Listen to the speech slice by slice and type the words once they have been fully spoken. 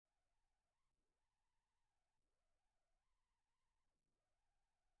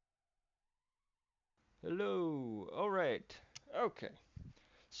Hello. All right. Okay.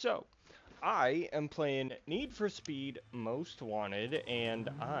 So, I am playing Need for Speed Most Wanted, and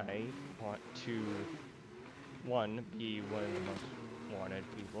I want to, one, be one of the most wanted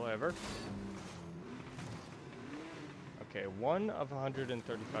people ever. Okay, one of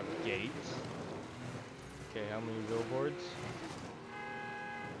 135 gates. Okay, how many billboards?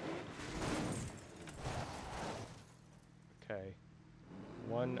 Okay,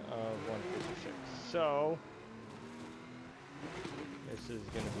 one of 156. So, this is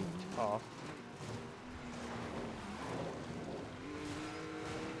gonna be tough.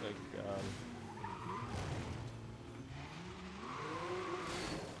 Like,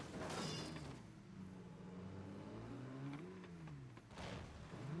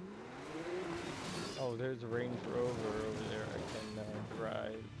 oh, there's a Range Rover over there I can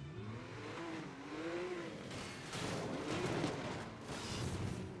drive.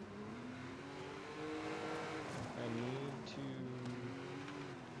 I need to...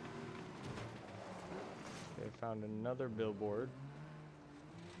 Okay, found another billboard.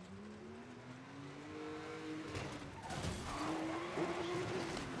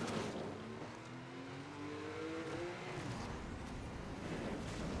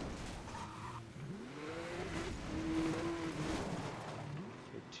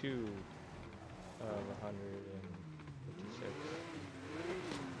 Okay, 2 of 156.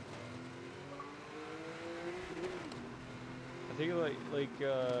 I think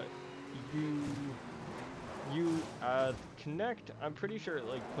you connect. I'm pretty sure it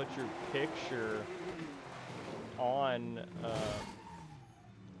like puts your picture on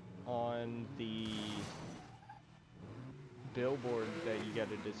the billboard that you got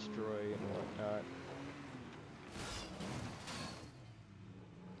to destroy and whatnot.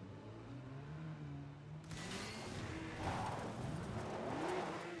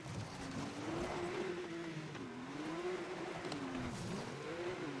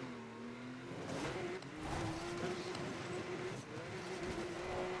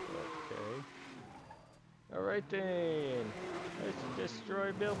 Alright then, let's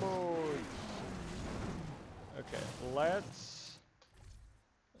destroy billboards. Okay, let's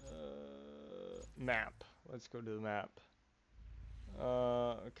map. Let's go to the map.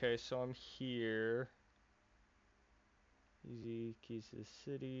 Okay, so I'm here. Easy, keys to the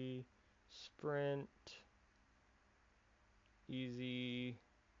city, sprint, easy,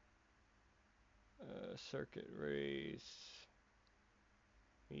 circuit race,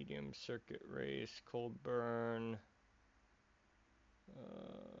 medium circuit race, cold burn.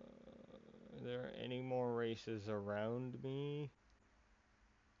 Are there any more races around me?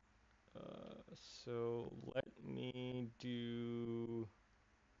 So let me do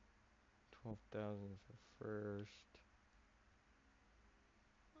 12,000 for first.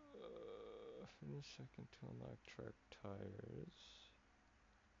 Finish second to unlock track tires.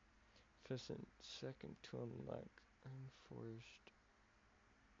 Second to unlock reinforced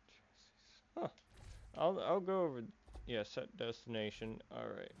chassis. Huh. I'll go over. Yeah, set destination. All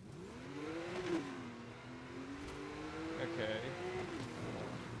right. Okay.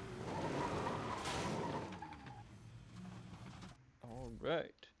 All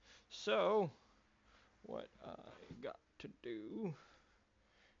right. So, what I got to do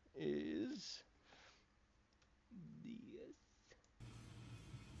is this.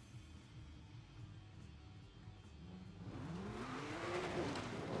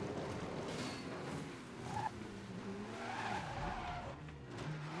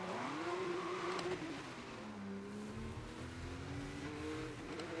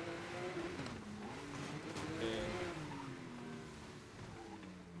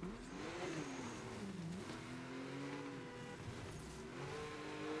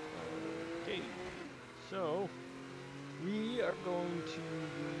 Okay, so we are going to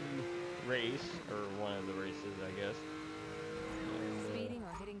race, or one of the races, I guess. And, Speeding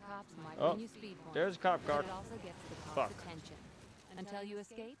or hitting cops might oh, win you speed points. there's a cop car. But it also gets the cops' Fuck. attention. Until you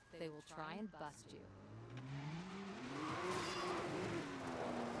escape, they will try and bust you.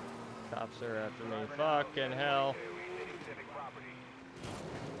 Cops are after me. Fucking hell.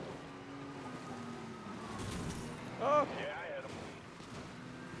 Oh!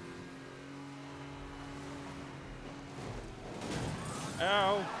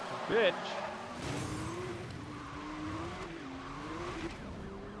 Ow, bitch.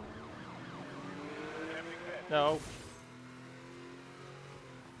 No.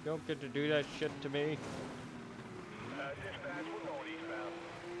 You don't get to do that shit to me. Dispatch, we're going eastbound.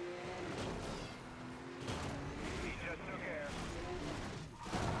 He just took air.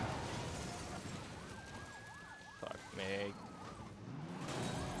 Fuck me.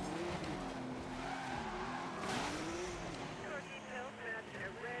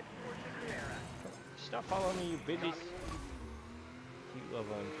 Stop following me, you bitches. Heat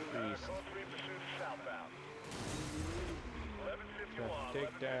level increased. Code 3 pursuit southbound. 1151.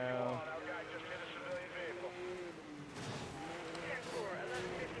 Traffic takedown. Our guy just hit a civilian vehicle. 10-4,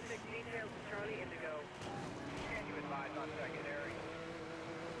 1156 details to Charlie Indigo. Can you advise on secondary?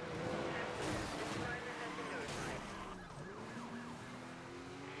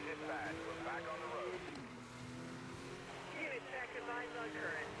 Dispatch, we're back on the road. Unit check, advise on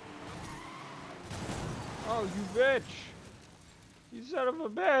current. Oh, you bitch! You son of a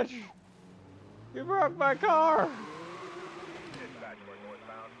bitch! You broke my car! Dispatch, we're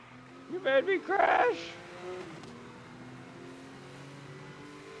northbound. You made me crash!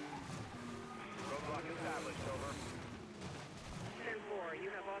 Roadblock established, over. 10-4, you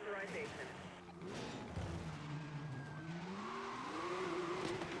have authorization.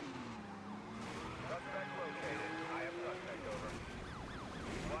 Suspect located. I have suspect, over.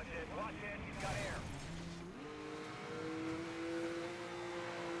 Watch it, he's got air.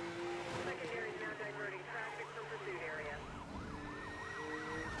 Secondary is now diverting traffic from pursuit area.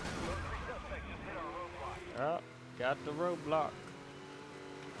 Those 3 suspects just hit our roadblock. Oh, got the roadblock.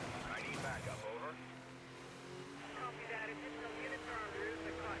 I need backup, over. Copy that. Additional units are en route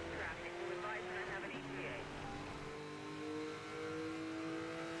but caught in traffic. Will advise when I have an ETA.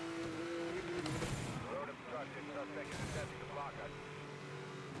 Road obstructed. Suspect is attempting to block us.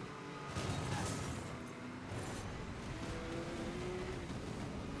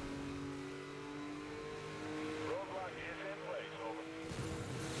 Roadblock is in place, over.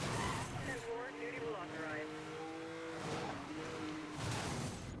 10-4, duty will authorize.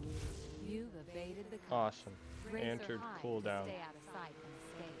 You've evaded the cops. Awesome. Raise or Entered hide to cooldown. Stay out of sight and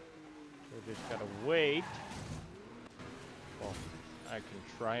escape. We just gotta wait. Well, I can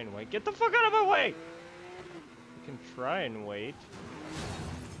try and wait. Get the fuck out of my way! I can try and wait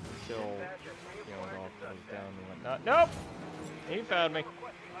until, you know, it all goes down and whatnot. Nope! He found me.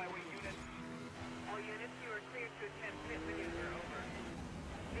 Requesting highway unit. All units, you are cleared to attempt pit maneuver, over.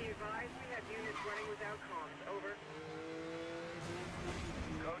 Be advised, we have units running without comms, over.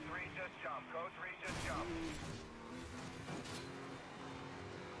 Code 3 just jumped. Code 3 just jumped.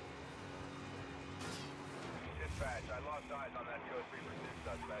 Dispatch, I lost eyes on that Code 3 pursuit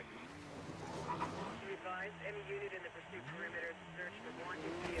suspect. Be advised, any unit in the pursuit perimeter to search for wanted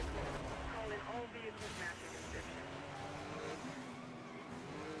vehicle. Call in all vehicles matching description.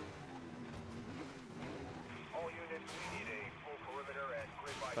 All units, we need a full perimeter and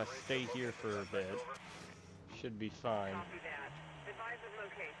grid by If I grid stay to here locate for the a bit, suspect, over. should be fine. Copy that. Advise of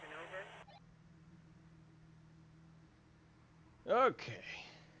location, over. Okay.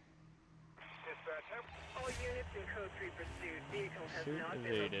 Dispatch, all units in Code 3 pursuit. Vehicle has Pursuit not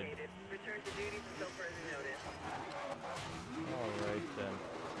evaded. been located. Return to duty until further notice. Alright then.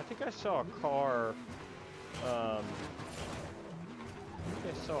 I think I saw a car, I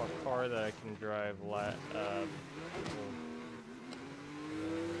think I saw a car that I can drive not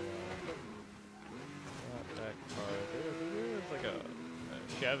that car. There was like a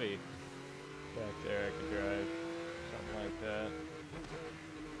Chevy back there I could drive. Something like that.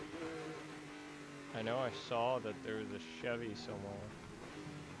 I know I saw that there was a Chevy somewhere.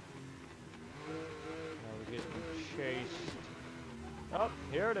 Now we're getting chased. Oh,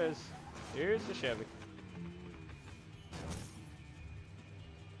 here it is. Here's the Chevy.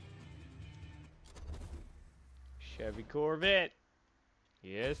 Chevy Corvette.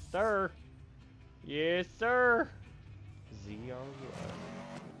 Yes, sir. Yes, sir. Z on the run.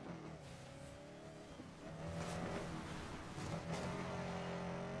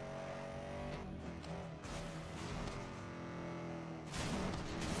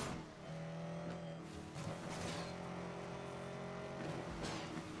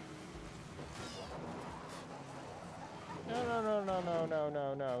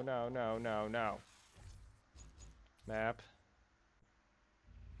 No. Map.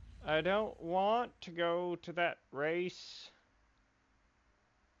 I don't want to go to that race.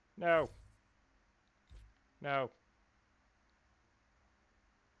 No. No.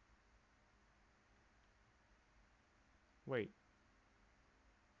 Wait.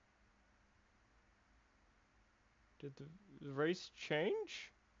 Did the race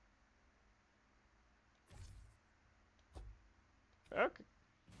change? Okay.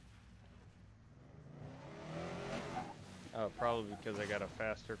 Oh, probably because I got a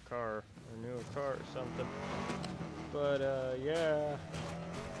faster car or newer car or something. But yeah.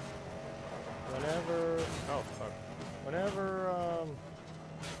 Whenever, oh fuck. Whenever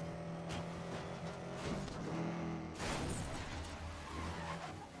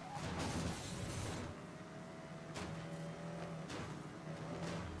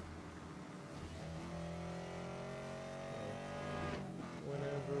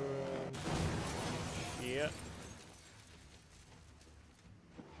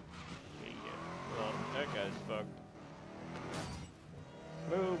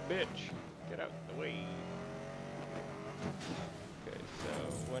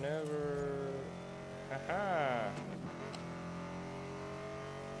whenever... Haha!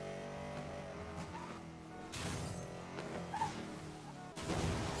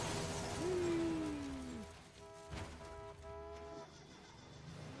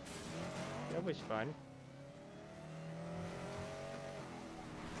 That was fun.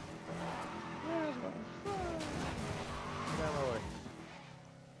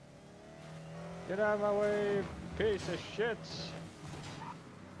 Get out of my way, piece of shit!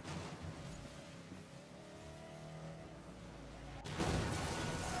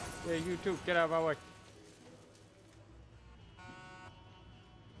 Yeah, you too, get out of my way.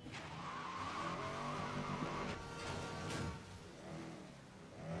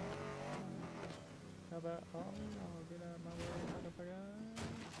 How about, oh no, get out of my way, motherfucker.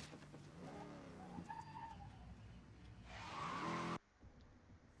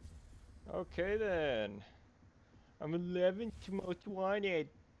 Okay then. I'm 11th most wanted.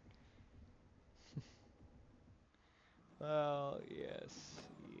 Well, yes.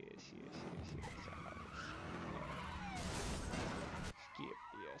 Skip,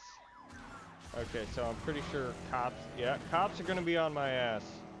 yes. Okay, so I'm pretty sure cops, yeah, cops are gonna be on my ass.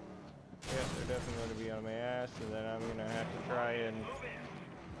 Yes, they're definitely gonna be on my ass, and then I'm gonna have to try and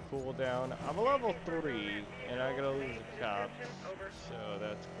cool down. I'm a level 3, and I gotta lose the cops, so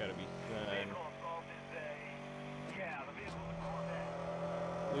that's gotta be fun.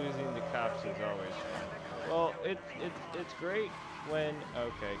 Losing the cops is always fun. Well, it's great when,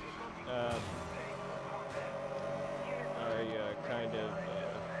 okay, I kind of,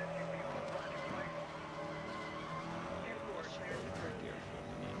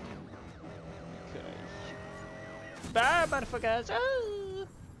 bye, motherfuckers! Oh!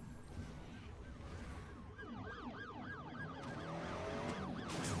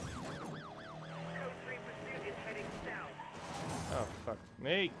 Oh, fuck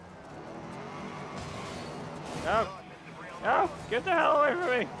me. No! No! Get the hell away from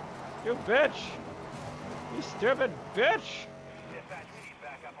me! You bitch! You stupid bitch!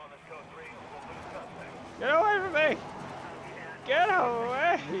 Get away from me! Get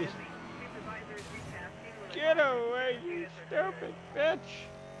away! Get away, you stupid bitch!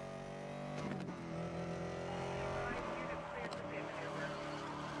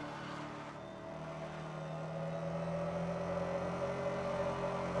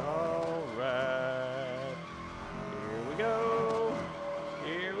 Alright. Here we go.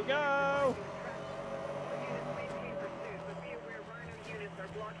 Here we go.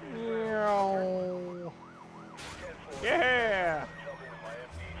 Yeah!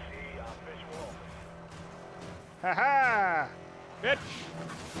 Haha! Bitch!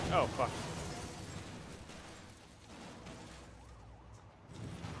 Oh, fuck.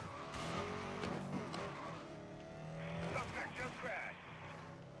 Suspect just crashed.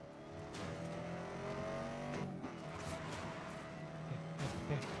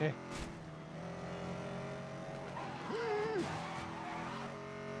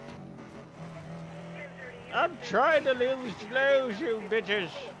 I'm trying to lose you bitches!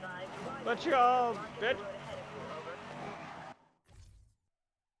 But you all bitch!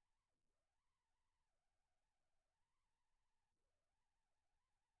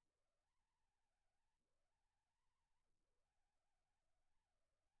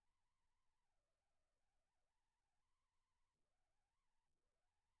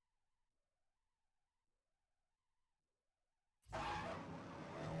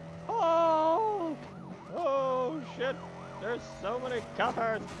 Oh! Oh shit! There's so many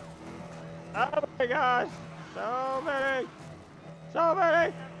coppers! Oh my gosh! So many! So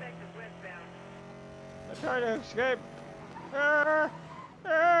many! I'm trying to escape! Ah!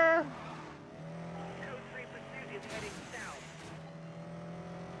 Ah!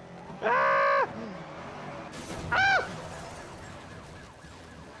 Ah! Ah!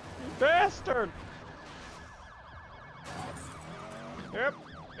 You bastard! Yep,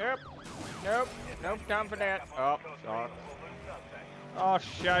 yep, nope, nope, time for that. Oh, sorry. Oh,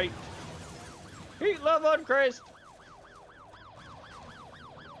 shite. Heat love on Christ!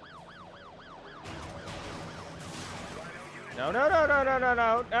 No, no, no, no, no, no,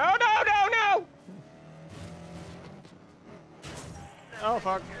 no, no, no, no, no! Oh,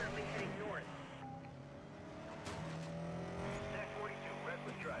 fuck.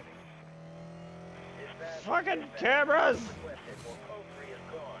 Fucking cameras!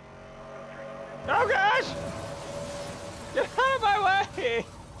 Oh gosh! Get out of my way!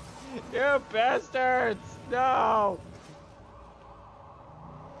 You bastards! No!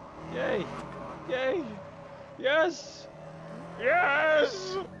 Yay! Yay! Yes!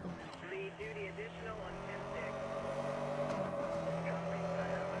 Yes! Lead duty additional on 10-6.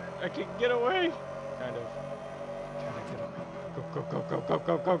 I can get away. Kind of. Can I get away? Go, go, go, go, go,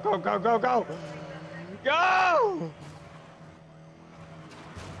 go, go, go, go, go, go! Go!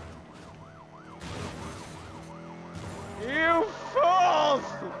 You fools!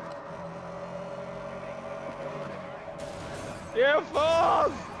 You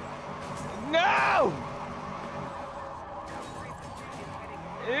fools! No!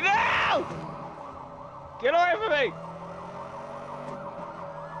 No! Get away from me!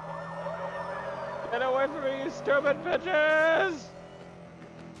 Get away from me, you stupid bitches!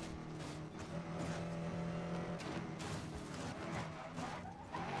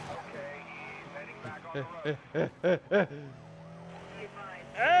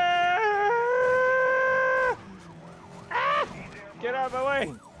 Get out of my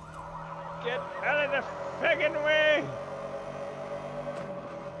way! Get out of the friggin' way!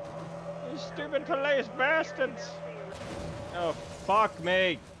 You stupid police bastards! Oh, fuck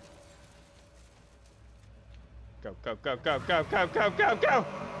me! Go, go, go, go, go, go, go, go, go!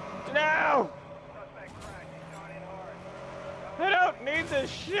 No! I don't need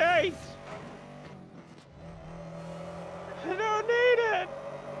this shit! I don't need it!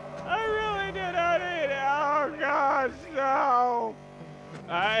 I really do not need it! Oh god, no!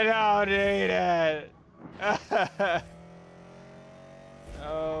 I don't need it!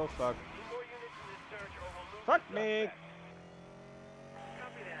 Oh fuck. Fuck me!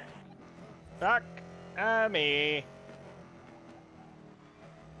 Fuck me!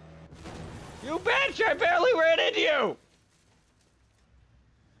 You bitch! I barely ran into you!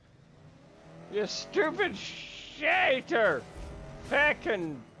 You stupid shater!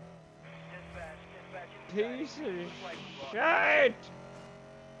 Feckin' piece of shit!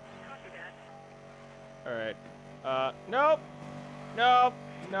 Alright. Nope! Nope!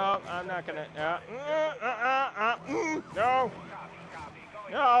 Nope, I'm not gonna. No!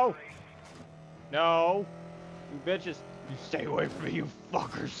 No! No! You bitches! You stay away from me, you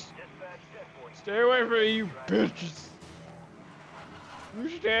fuckers! Stay away from me, you bitches! You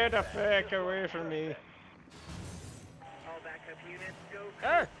stay the fuck away from me. All backup units go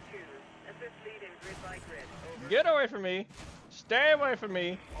Ah. 2. Assist lead in grid by grid. Over. Get away from me! Stay away from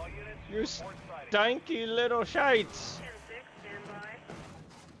me! You stinky little shites! 10-6, stand by.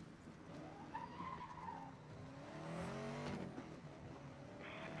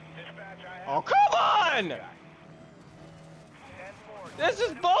 Oh, come on! This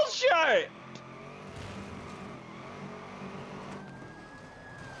is bullshit!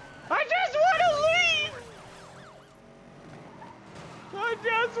 I just want to leave! I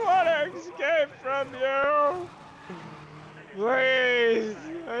just want to escape from you! Please!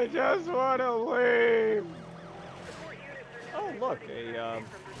 I just want to leave! Oh, look, yeah.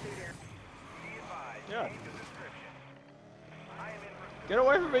 Get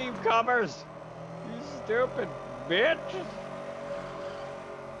away from me, you coppers! You stupid bitch!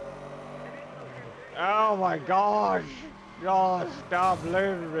 Oh my gosh! God, stop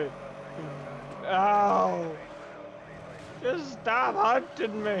leaving me! Oh! Just stop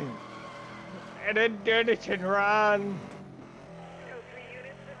hunting me! I didn't do anything wrong!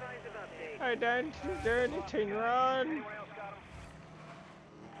 I didn't do anything wrong!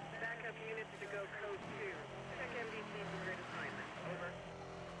 Backup units to go code 2. Check MDC for grid assignment. Over.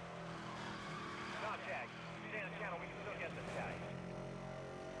 Contact. Stay on the channel. We can still get this guy.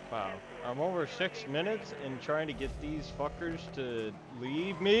 Wow. I'm over 6 minutes in trying to get these fuckers to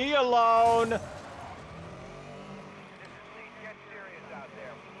leave me alone! Get serious out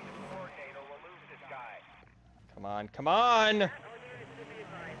there. We need to coordinate or we'll lose this guy. Come on, come on! All units will be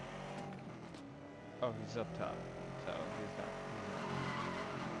advised. Oh, he's up top. So, he's not.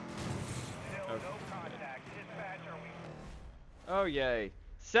 Still Okay. no contact. Dispatch, are we... Oh, yay.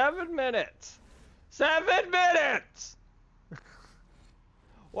 7 minutes! 7 minutes!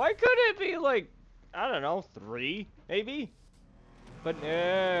 Why couldn't it be like, I don't know, 3, maybe? But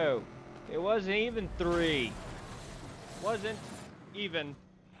no, it wasn't even 3. Wasn't even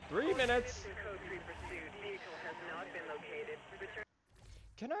 3 minutes. Code 3 pursued. Vehicle has not been located. Return.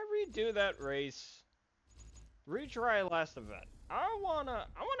 Can I redo that race? Retry last event. I wanna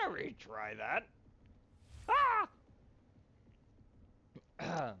retry that. Ah!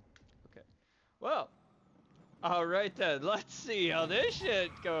 Okay. Well, alright then, let's see how this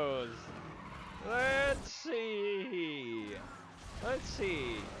shit goes. Let's see. Let's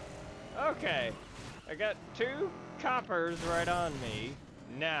see. Okay. I got 2 coppers right on me.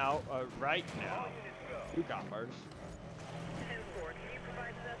 Now, right now. 2 coppers. 10-4, can you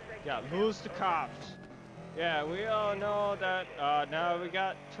provide suspect Yeah, details? lose the cops. Yeah, we all know that, now we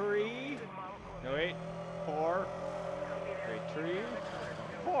got 3. No, wait. 4. Wait, 3.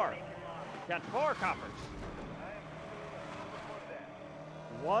 4. Got 4 coppers.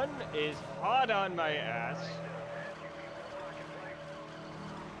 One is hot on my ass.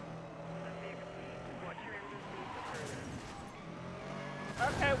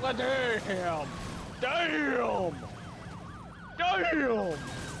 Okay, well, damn! Damn! Damn!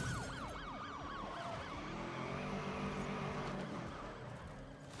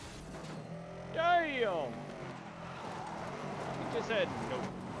 Damn! He just said nope.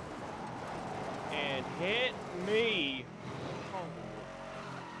 And hit me.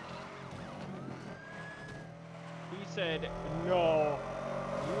 He said, no,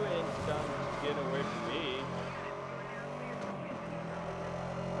 you ain't done to get away from me.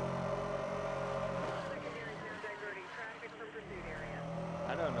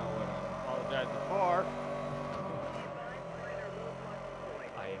 I don't know what I'm apologizing for.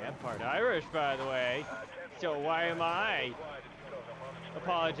 I am part Irish, by the way. So why am I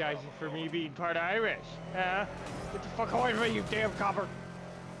apologizing for me being part Irish? Huh? Get the fuck away from me, you damn copper!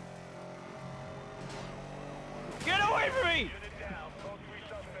 Get away from me!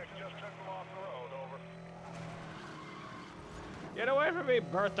 Get away from me,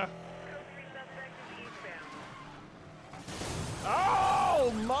 Bertha!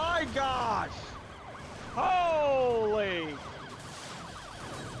 Oh my gosh! Holy!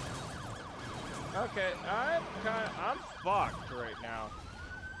 Okay, I'm fucked right now.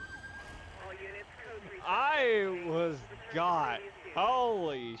 I was got.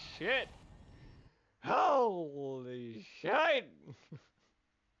 Holy shit! Holy shit!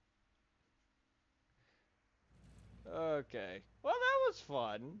 Okay. Well, that was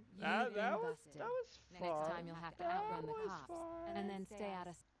fun. That was fun. Next time you'll have to outrun the cops and then stay out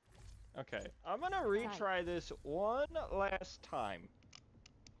of. Okay, I'm gonna retry this one last time.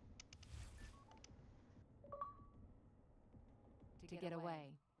 To get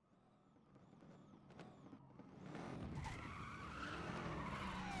away.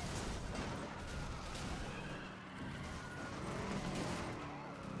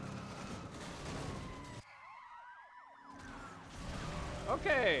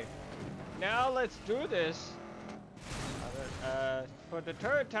 Okay, now let's do this. For the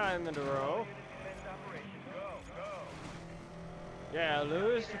 3rd time in a row. Yeah,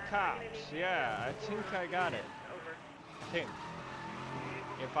 lose the cops. Yeah, I think I got it. I think.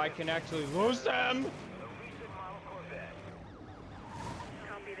 If I can actually lose them.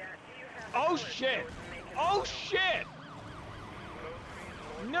 Oh shit! Oh shit!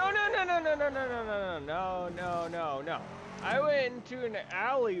 No, no, no, no, no, no, no, no, no, no, no, no, no. I went into an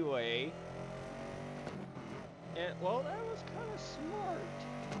alleyway. And, well, that was kind of smart.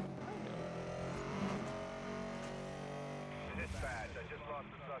 Kind of. Dispatch, I just lost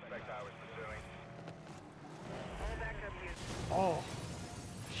the suspect I was pursuing. All back up, you. Oh.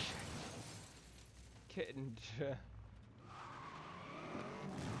 Shit. Kitten.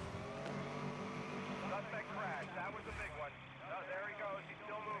 Suspect crashed. That was a big one. Oh, there he goes. He's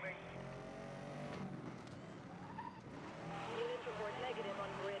still moving. Units report negative on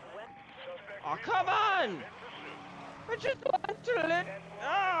grid west. Oh, come on! I just want to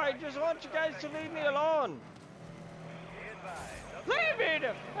I just want you guys to leave me alone. Leave me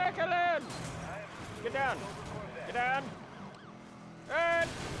the heck alone! Get down. Get down. And...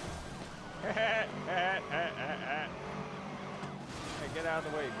 Hey, get out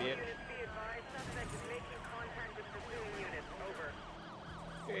of the way, bitch.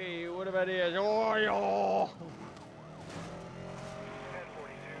 Hey, what about this? Oh, yo!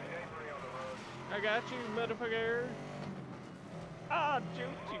 I got you, motherfucker. Ah,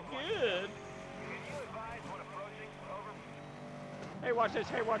 juked you good. Hey, watch this.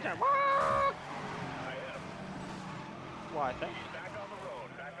 Hey, watch out. Why, thank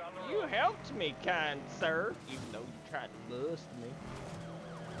you. You helped me, kind sir. Even though you tried to bust me.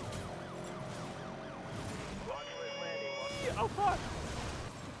 Oh, fuck.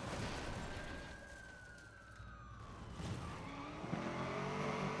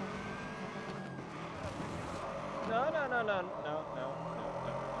 No, no, no, no, no, no, no,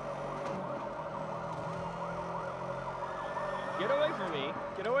 no. Get away from me.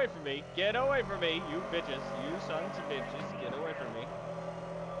 Get away from me. Get away from me, you bitches. You sons of bitches. Get away from me.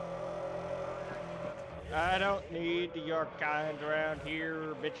 I don't need your kind around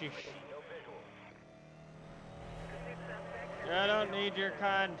here, bitches. I don't need your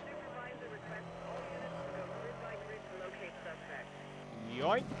kind.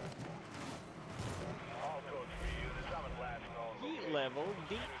 Yoink. Heat level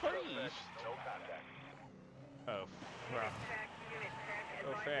decreased. Oh, crap.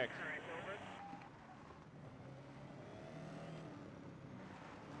 Oh, fact.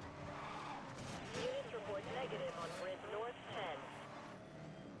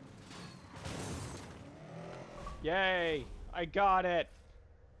 Yay! I got it!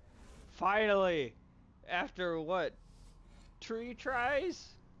 Finally! After what? 3 tries?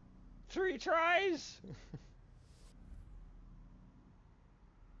 3 tries?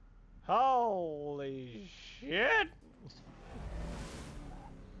 Holy shit!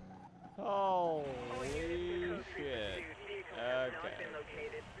 Holy shit. Okay.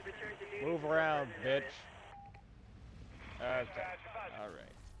 Move around, bitch. Okay.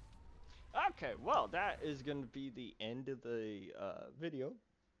 Alright. Okay, well, that is going to be the end of the video.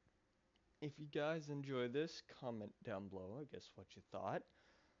 If you guys enjoy this, comment down below, I guess, what you thought.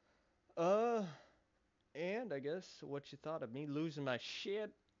 And I guess what you thought of me losing my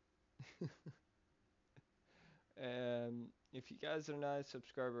shit. And if you guys are not a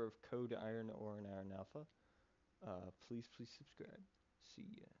subscriber of Codeiron or an Iron Alpha, please subscribe. See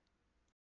ya.